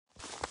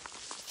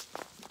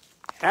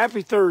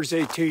Happy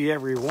Thursday to you,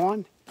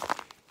 everyone.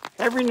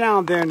 Every now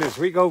and then, as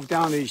we go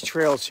down these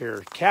trails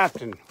here,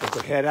 Captain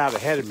will head out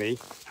ahead of me.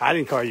 I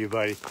didn't call you,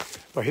 buddy.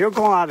 But he'll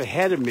go out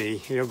ahead of me.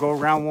 He'll go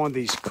around one of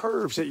these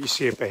curves that you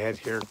see up ahead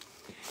here.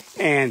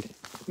 And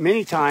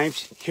many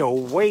times, he'll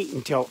wait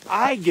until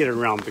I get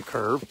around the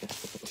curve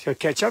to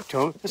catch up to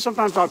him. And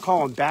sometimes I'll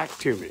call him back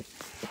to me.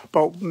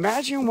 But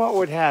imagine what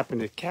would happen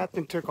if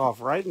Captain took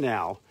off right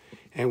now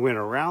and went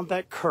around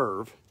that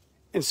curve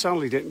and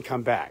suddenly didn't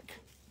come back.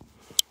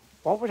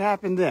 What would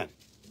happen then?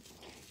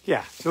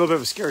 Yeah, it's a little bit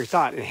of a scary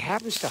thought. It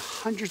happens to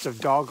hundreds of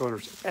dog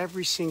owners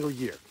every single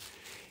year.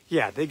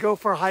 Yeah, they go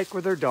for a hike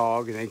with their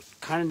dog and they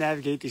kind of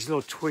navigate these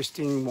little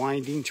twisting,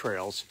 winding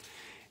trails.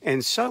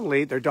 And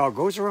suddenly their dog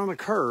goes around the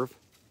curve.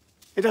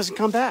 It doesn't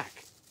come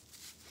back.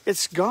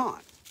 It's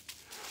gone.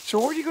 So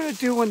what are you going to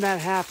do when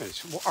that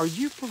happens? Well, are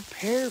you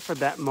prepared for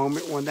that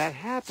moment when that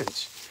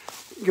happens?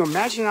 You know,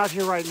 imagine out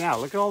here right now.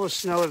 Look at all the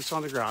snow that's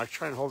on the ground. I'll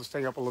try and hold this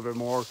thing up a little bit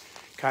more.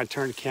 Kind of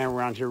turn the camera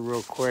around here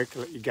real quick.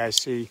 Let you guys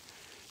see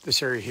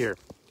this area here.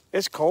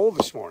 It's cold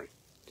this morning.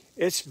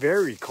 It's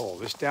very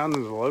cold. It's down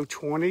in the low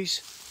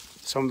 20s.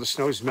 Some of the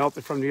snow's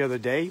melted from the other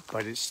day,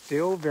 but it's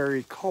still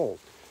very cold.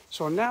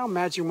 So now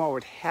imagine what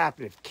would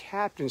happen if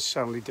Captain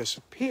suddenly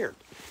disappeared.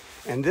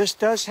 And this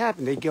does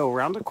happen. They go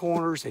around the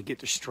corners. They get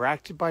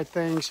distracted by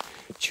things,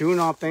 chewing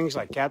on things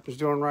like Captain's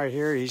doing right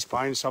here. He's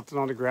finding something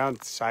on the ground,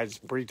 decides it's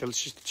pretty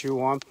delicious to chew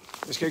on.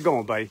 Let's get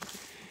going, buddy.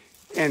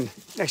 And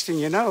next thing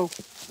you know,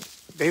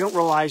 they don't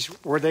realize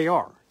where they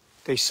are.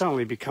 They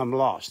suddenly become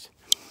lost.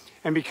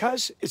 And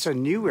because it's a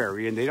new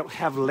area and they don't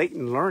have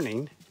latent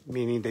learning,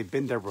 meaning they've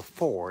been there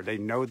before, they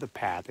know the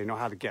path, they know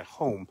how to get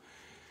home,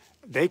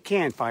 they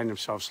can find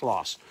themselves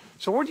lost.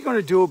 So what are you going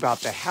to do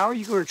about that? How are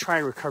you going to try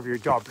and recover your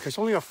dog? Because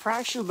only a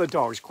fraction of the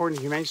dogs, according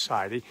to Humane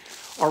Society,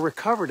 are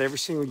recovered every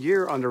single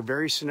year under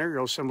various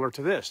scenarios similar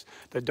to this.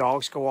 The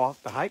dogs go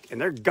off the hike and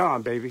they're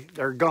gone, baby.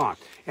 They're gone.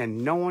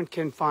 And no one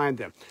can find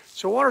them.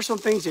 So what are some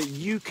things that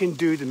you can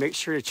do to make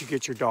sure that you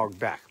get your dog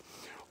back?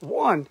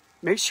 One,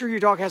 make sure your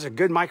dog has a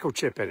good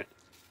microchip in it.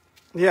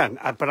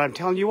 Yeah, but I'm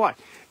telling you what,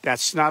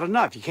 that's not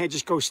enough. You can't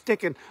just go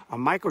sticking a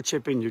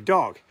microchip in your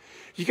dog.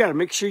 You got to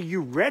make sure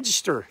you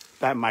register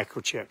that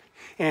microchip.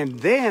 And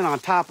then on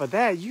top of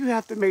that, you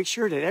have to make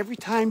sure that every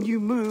time you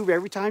move,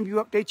 every time you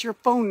update your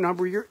phone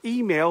number, your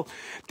email,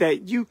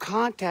 that you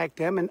contact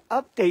them and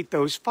update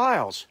those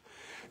files.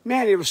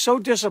 Man, it was so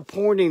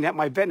disappointing at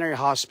my veterinary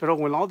hospital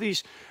when all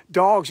these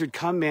dogs would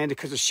come in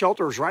because the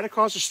shelter was right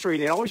across the street.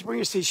 They always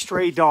bring us these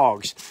stray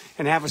dogs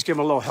and have us give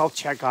them a little health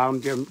check on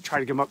them, try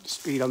to get them up to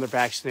speed on their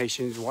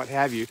vaccinations and what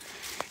have you.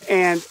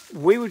 And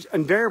we would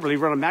invariably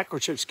run a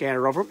microchip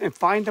scanner over them and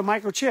find the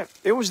microchip.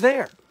 It was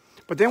there.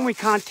 But then we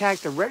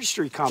contact the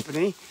registry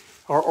company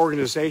or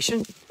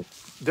organization.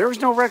 There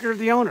was no record of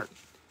the owner.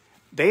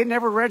 They had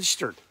never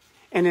registered.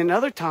 And in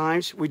other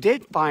times, we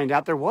did find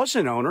out there was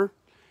an owner,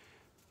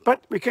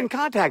 but we couldn't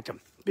contact them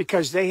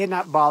because they had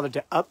not bothered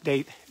to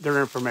update their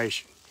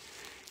information.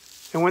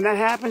 And when that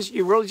happens,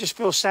 you really just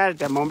feel sad at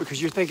that moment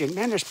because you're thinking,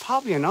 man, there's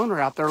probably an owner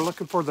out there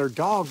looking for their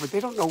dog, but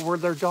they don't know where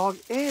their dog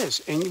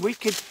is. And we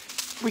could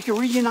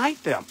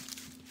reunite them,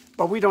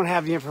 but we don't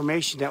have the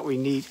information that we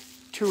need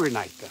to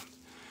reunite them.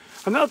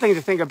 Another thing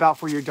to think about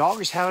for your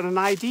dog is having an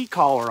ID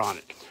collar on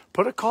it.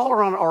 Put a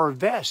collar on it or a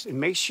vest and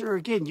make sure,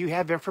 again, you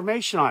have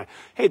information on it.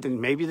 Hey,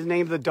 then maybe the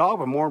name of the dog,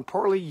 but more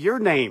importantly, your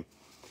name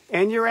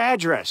and your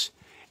address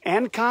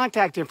and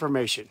contact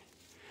information.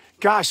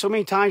 Gosh, so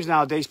many times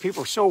nowadays,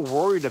 people are so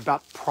worried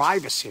about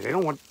privacy. They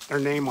don't want their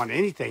name on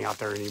anything out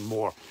there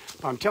anymore.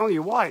 But I'm telling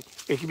you what,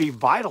 it can be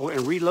vital in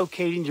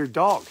relocating your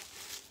dog.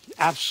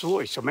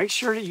 Absolutely. So make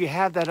sure that you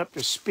have that up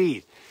to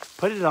speed.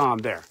 Put it on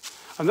there.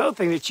 Another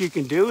thing that you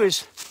can do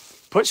is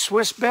put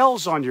Swiss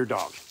bells on your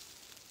dog.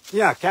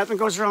 Yeah, Captain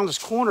goes around this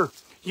corner.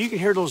 You can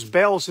hear those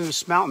bells in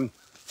this mountain,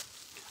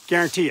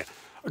 guarantee you,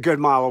 a good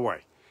mile away.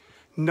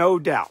 No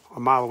doubt,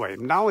 a mile away.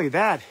 Not only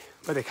that,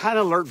 but they kind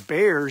of alert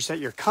bears that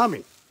you're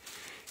coming.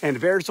 And the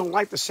bears don't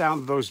like the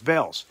sound of those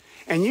bells.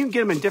 And you can get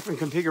them in different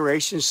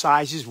configurations,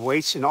 sizes,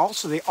 weights, and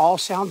also they all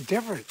sound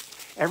different.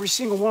 Every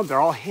single one, they're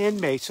all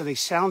handmade, so they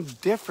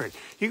sound different.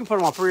 You can put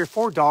them on 3 or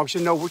 4 dogs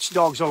and know which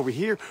dog's over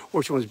here,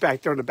 which one's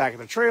back there in the back of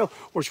the trail,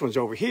 which one's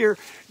over here.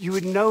 You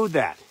would know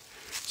that.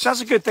 So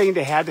that's a good thing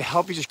to have to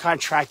help you just kind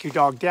of track your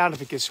dog down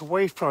if it gets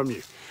away from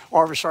you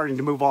or if it's starting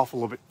to move off a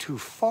little bit too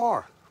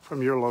far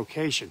from your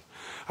location.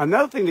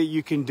 Another thing that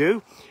you can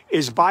do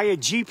is buy a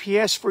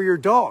GPS for your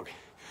dog.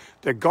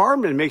 The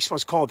Garmin makes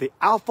what's called the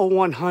Alpha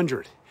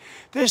 100.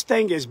 This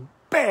thing is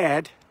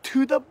bad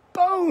to the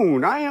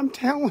bone. I am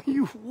telling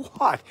you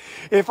what.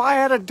 If I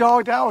had a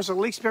dog that I was the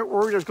least bit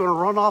worried it was going to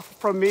run off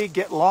from me,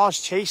 get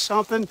lost, chase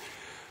something,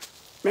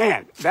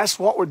 man, that's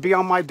what would be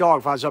on my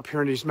dog if I was up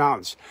here in these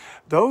mountains.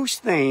 Those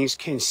things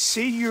can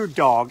see your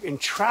dog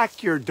and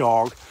track your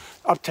dog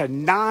up to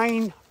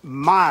 9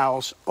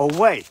 miles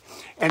away.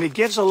 And it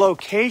gives a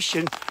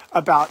location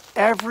about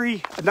an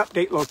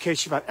update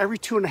location about every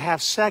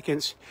 2.5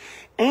 seconds.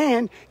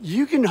 And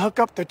you can hook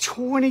up to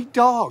 20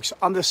 dogs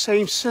on the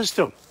same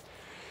system.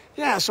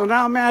 Yeah, so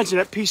now imagine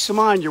that peace of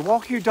mind. You're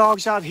walking your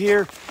dogs out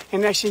here,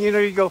 and next thing you know,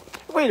 you go,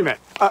 wait a minute,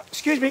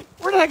 excuse me,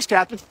 where the heck's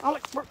Captain? I'm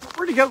like,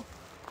 where'd he go?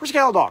 Where's the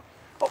cattle dog?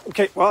 Oh,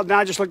 okay, well, now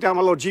I just looked down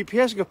my little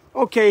GPS and go,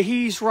 okay,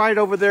 he's right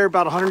over there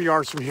about 100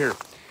 yards from here.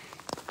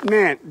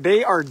 Man,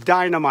 they are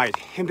dynamite,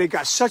 and they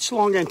got such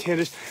long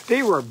antennas.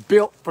 They were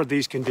built for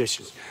these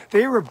conditions.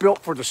 They were built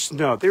for the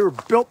snow. They were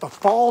built to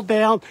fall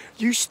down.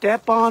 You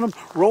step on them,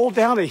 roll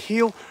down a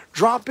hill,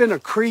 drop in a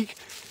creek.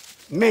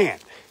 Man,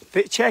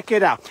 check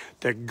it out.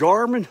 The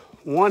Garmin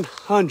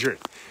 100,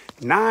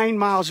 9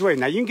 miles away.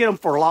 Now, you can get them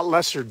for a lot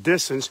lesser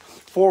distance,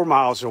 4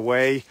 miles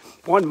away,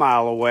 1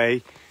 mile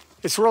away.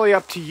 It's really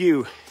up to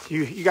you.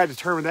 You got to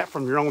determine that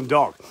from your own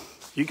dog.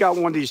 You got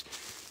one of these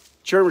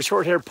German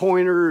short-haired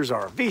pointers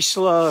or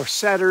Vizsla or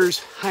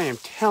setters, I am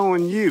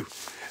telling you,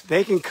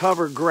 they can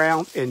cover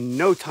ground in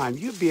no time.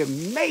 You'd be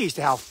amazed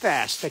how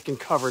fast they can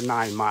cover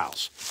 9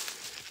 miles.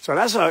 So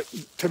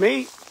to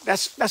me,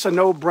 that's a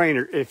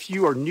no-brainer. If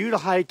you are new to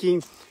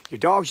hiking, your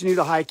dog's new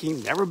to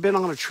hiking, never been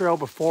on a trail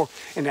before,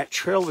 and that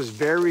trail is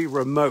very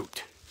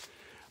remote,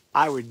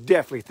 I would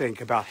definitely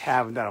think about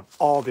having that of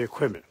all the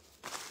equipment.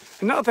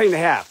 Another thing to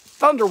have,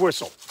 thunder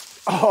whistle.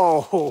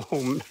 Oh,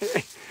 man.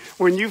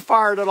 When you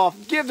fired it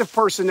off, give the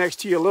person next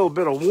to you a little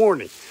bit of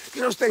warning.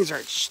 Those things are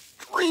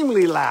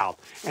extremely loud,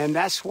 and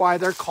that's why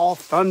they're called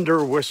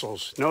thunder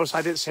whistles. Notice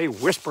I didn't say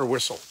whisper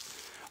whistle.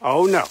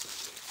 Oh, no.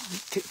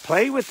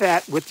 Play with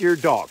that with your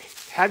dog.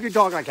 Have your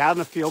dog like out in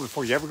the field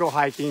before you ever go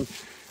hiking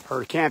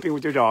or camping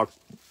with your dog,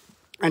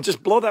 and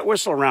just blow that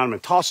whistle around them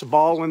and toss a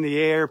ball in the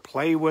air,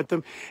 play with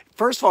them.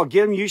 First of all,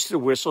 get them used to the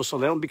whistle so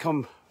they don't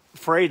become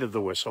afraid of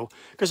the whistle.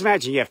 Because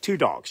imagine you have 2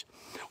 dogs.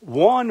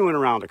 One went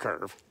around the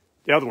curve.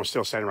 The other one's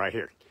still standing right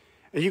here.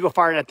 And you go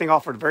fire that thing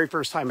off for the very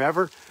first time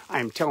ever, I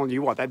am telling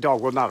you what, that dog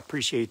will not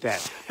appreciate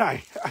that. I'm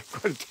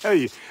going to tell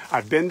you,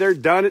 I've been there,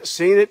 done it,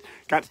 seen it,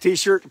 got the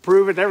T-shirt to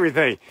prove it,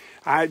 everything.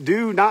 I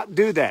do not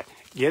do that.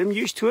 Get them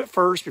used to it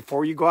first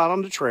before you go out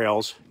on the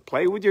trails.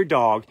 Play with your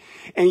dog.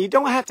 And you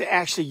don't have to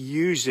actually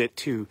use it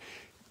to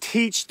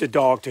teach the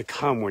dog to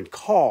come when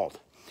called.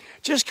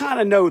 Just kind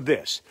of know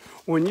this.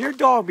 When your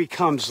dog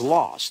becomes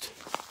lost,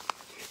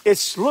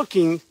 it's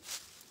looking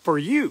for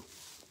you.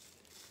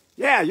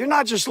 Yeah, you're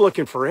not just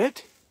looking for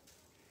it.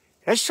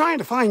 It's trying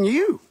to find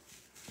you.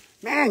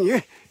 Man,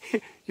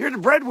 you're the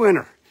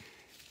breadwinner.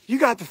 You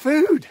got the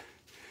food.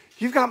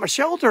 You've got my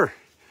shelter.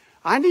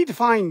 I need to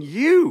find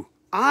you.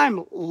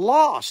 I'm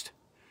lost.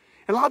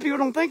 And a lot of people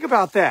don't think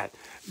about that.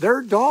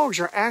 Their dogs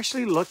are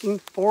actually looking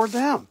for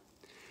them.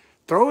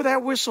 Throw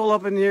that whistle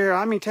up in the air.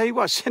 I mean, tell you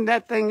what, send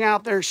that thing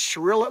out there,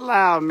 shrill it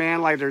loud,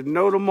 man, like there's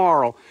no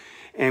tomorrow.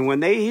 And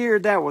when they hear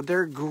that with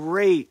their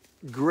great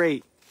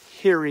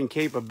hearing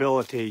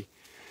capability,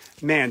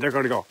 man, they're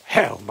going to go,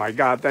 hell, my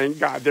God, thank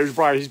God. There's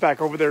Bryan. He's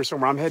back over there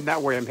somewhere. I'm heading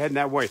that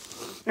way.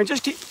 And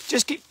just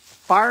keep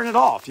firing it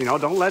off. You know,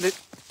 don't let it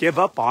give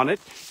up on it.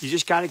 You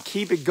just got to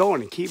keep it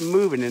going and keep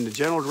moving in the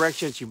general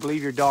direction that you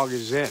believe your dog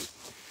is in.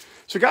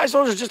 So, guys,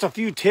 those are just a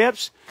few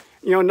tips.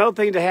 You know, another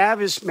thing to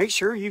have is make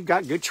sure you've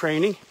got good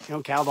training. You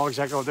know, Cal Dog's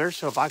back over there.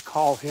 So if I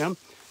call him,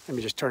 let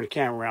me just turn the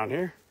camera around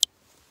here.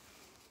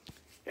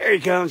 There he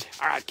comes.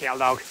 All right, Cal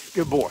Dog.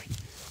 Good boy.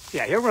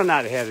 Yeah, he'll run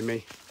out ahead of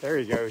me. There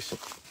he goes.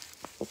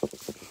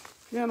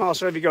 And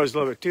also, if he goes a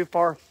little bit too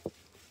far,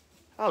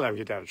 I'll let him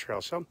get down the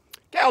trail some.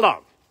 Cal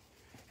Dog.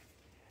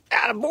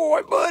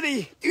 Attaboy,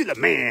 buddy. You the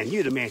man.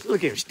 You the man.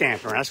 Look at him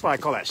stamping around. That's why I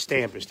call that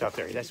stamping stuff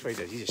there. That's what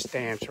he does. He just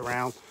stamps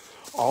around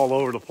all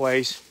over the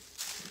place.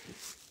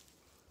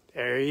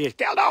 There he is.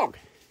 Cal Dog.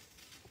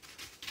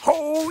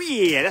 Oh,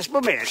 yeah. That's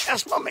my man.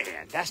 That's my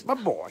man. That's my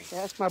boy.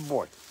 That's my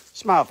boy.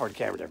 Smile for the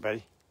camera there,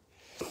 buddy.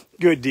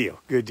 Good deal.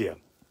 Good deal.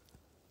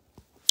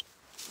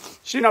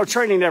 So, you know,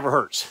 training never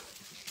hurts.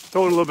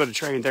 Throw in a little bit of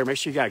training there. Make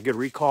sure you got a good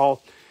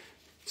recall.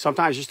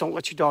 Sometimes just don't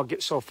let your dog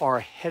get so far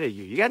ahead of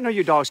you. You got to know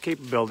your dog's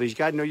capabilities. You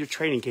got to know your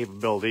training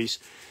capabilities.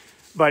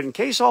 But in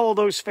case all of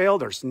those fail,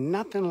 there's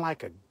nothing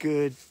like a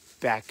good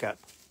backup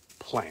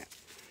plan.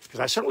 Because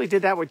I certainly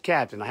did that with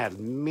Captain. I had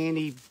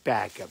many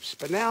backups.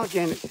 But now,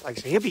 again, like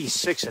I said, he'll be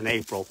 6 in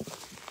April.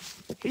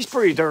 He's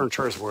pretty darn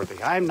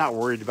trustworthy. I'm not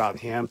worried about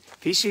him.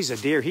 If he sees a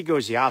deer, he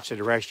goes the opposite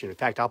direction. In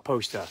fact, I'll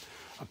post a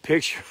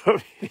picture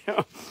of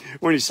him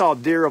when he saw a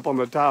deer up on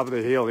the top of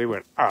the hill. He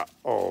went,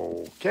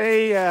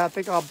 okay, I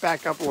think I'll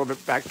back up a little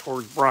bit back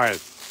towards Bryan.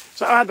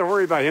 So I don't have to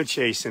worry about him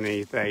chasing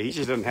anything. He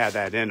just doesn't have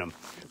that in him.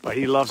 But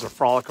he loves to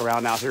frolic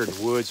around out here in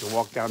the woods and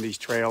walk down these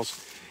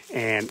trails.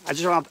 And I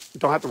just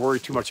don't have to worry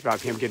too much about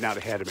him getting out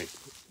ahead of me.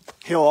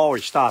 He'll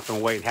always stop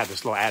and wait and have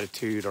this little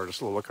attitude or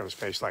this little look on his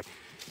face like,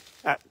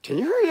 can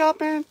you hurry up,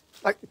 man?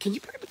 Like, can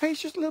you pick up the pace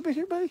just a little bit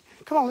here, buddy?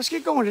 Come on, let's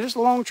get going here. This is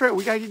a long trail.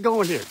 We got to get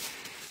going here.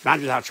 And I'm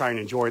just out trying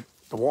to enjoy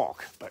the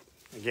walk. But,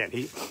 again,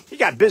 he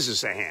got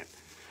business at hand.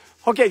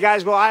 Okay,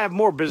 guys, well, I have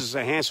more business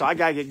at hand, so I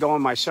got to get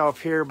going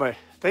myself here. But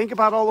think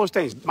about all those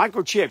things.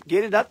 Microchip,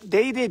 get it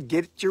updated.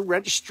 Get your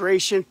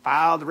registration.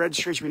 File the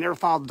registration. We never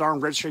filed the darn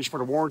registration for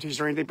the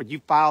warranties or anything, but you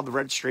filed the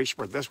registration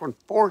for this one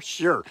for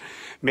sure.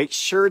 Make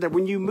sure that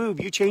when you move,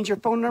 you change your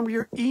phone number,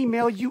 your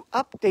email, you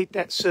update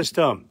that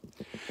system.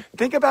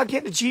 Think about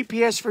getting a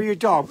GPS for your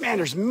dog. Man,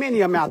 there's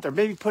many of them out there.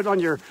 Maybe put on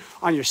your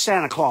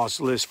Santa Claus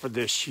list for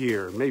this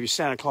year. Maybe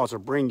Santa Claus will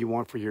bring you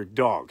one for your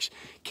dogs.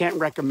 Can't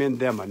recommend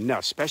them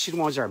enough, especially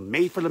the ones that are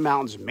made for the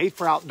mountains, made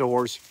for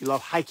outdoors. If you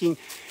love hiking,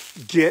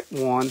 get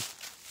one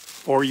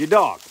for your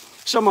dog.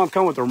 Some of them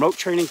come with a remote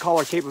training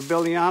collar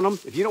capability on them.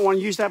 If you don't want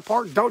to use that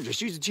part, don't.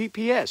 Just use the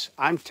GPS.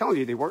 I'm telling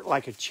you, they work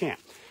like a champ.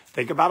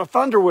 Think about a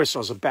thunder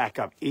whistle as a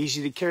backup.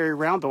 Easy to carry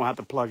around. Don't have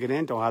to plug it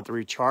in. Don't have to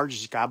recharge.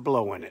 Just got to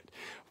blow in it.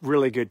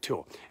 Really good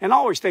tool. And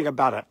always think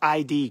about an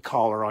ID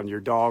collar on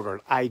your dog or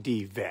an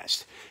ID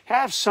vest.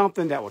 Have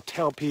something that will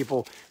tell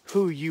people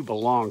who you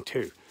belong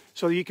to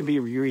so you can be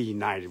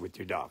reunited with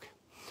your dog.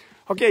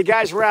 Okay,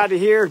 guys, we're out of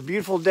here.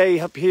 Beautiful day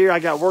up here. I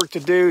got work to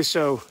do,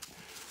 so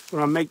we're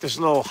going to make this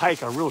little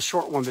hike a real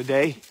short one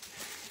today.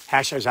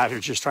 Actually, I was out here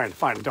just trying to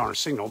find a darn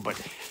signal, but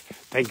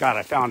thank God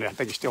I found it. I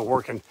think it's still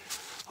working.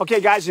 Okay,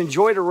 guys,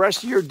 enjoy the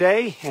rest of your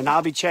day, and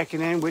I'll be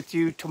checking in with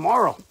you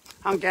tomorrow.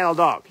 I'm Cattle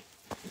Dog.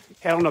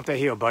 Head on up that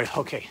hill, buddy.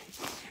 Okay.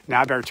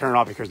 Now I better turn it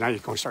off because now you're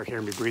going to start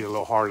hearing me breathe a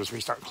little hard as we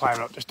start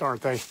climbing up this darn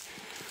thing.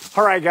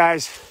 All right,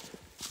 guys.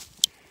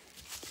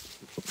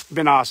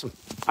 Been awesome.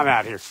 I'm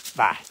out of here.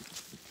 Bye.